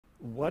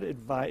what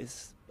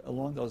advice,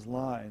 along those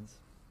lines,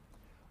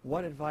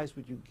 what advice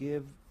would you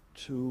give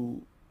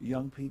to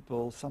young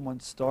people, someone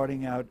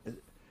starting out,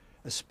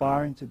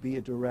 aspiring to be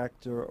a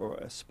director or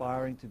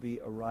aspiring to be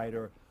a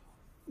writer,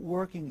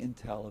 working in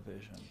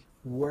television?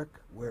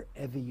 Work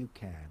wherever you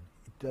can.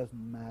 It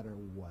doesn't matter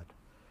what.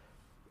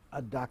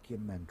 A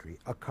documentary,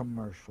 a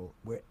commercial,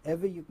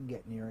 wherever you can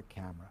get near a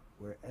camera,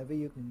 wherever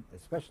you can,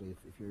 especially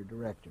if you're a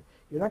director.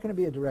 You're not going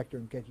to be a director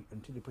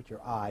until you put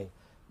your eye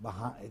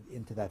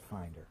into that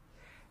finder.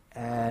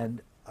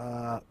 And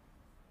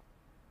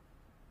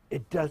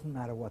it doesn't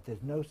matter what.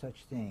 There's no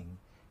such thing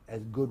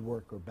as good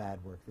work or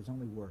bad work. There's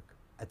only work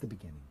at the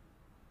beginning.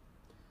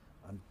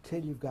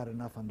 Until you've got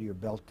enough under your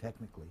belt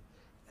technically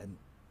and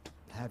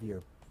have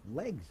your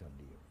legs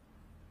under you,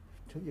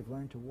 until you've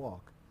learned to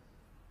walk,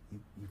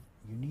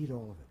 you need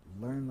all of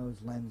it. Learn those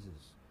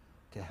lenses.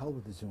 To hell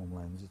with the zoom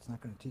lens. It's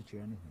not going to teach you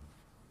anything.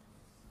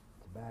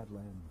 It's a bad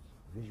lens.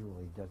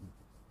 Visually doesn't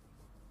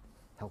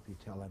help you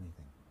tell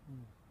anything.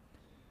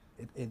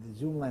 The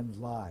zoom lens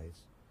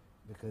lies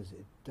because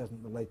it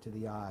doesn't relate to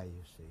the eye,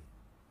 you see.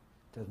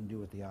 It doesn't do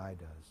what the eye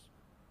does.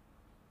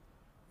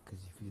 Because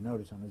if you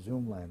notice on a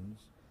zoom lens,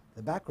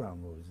 the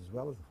background moves as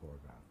well as the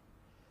foreground.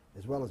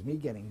 As well as me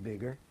getting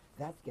bigger,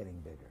 that's getting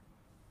bigger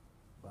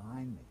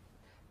behind me.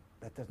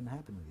 That doesn't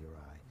happen with your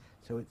eye.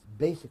 So it's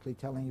basically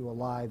telling you a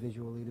lie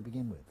visually to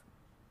begin with.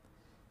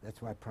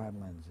 That's why prime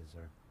lenses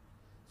are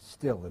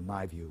still, in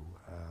my view,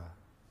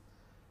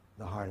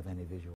 the heart of any visual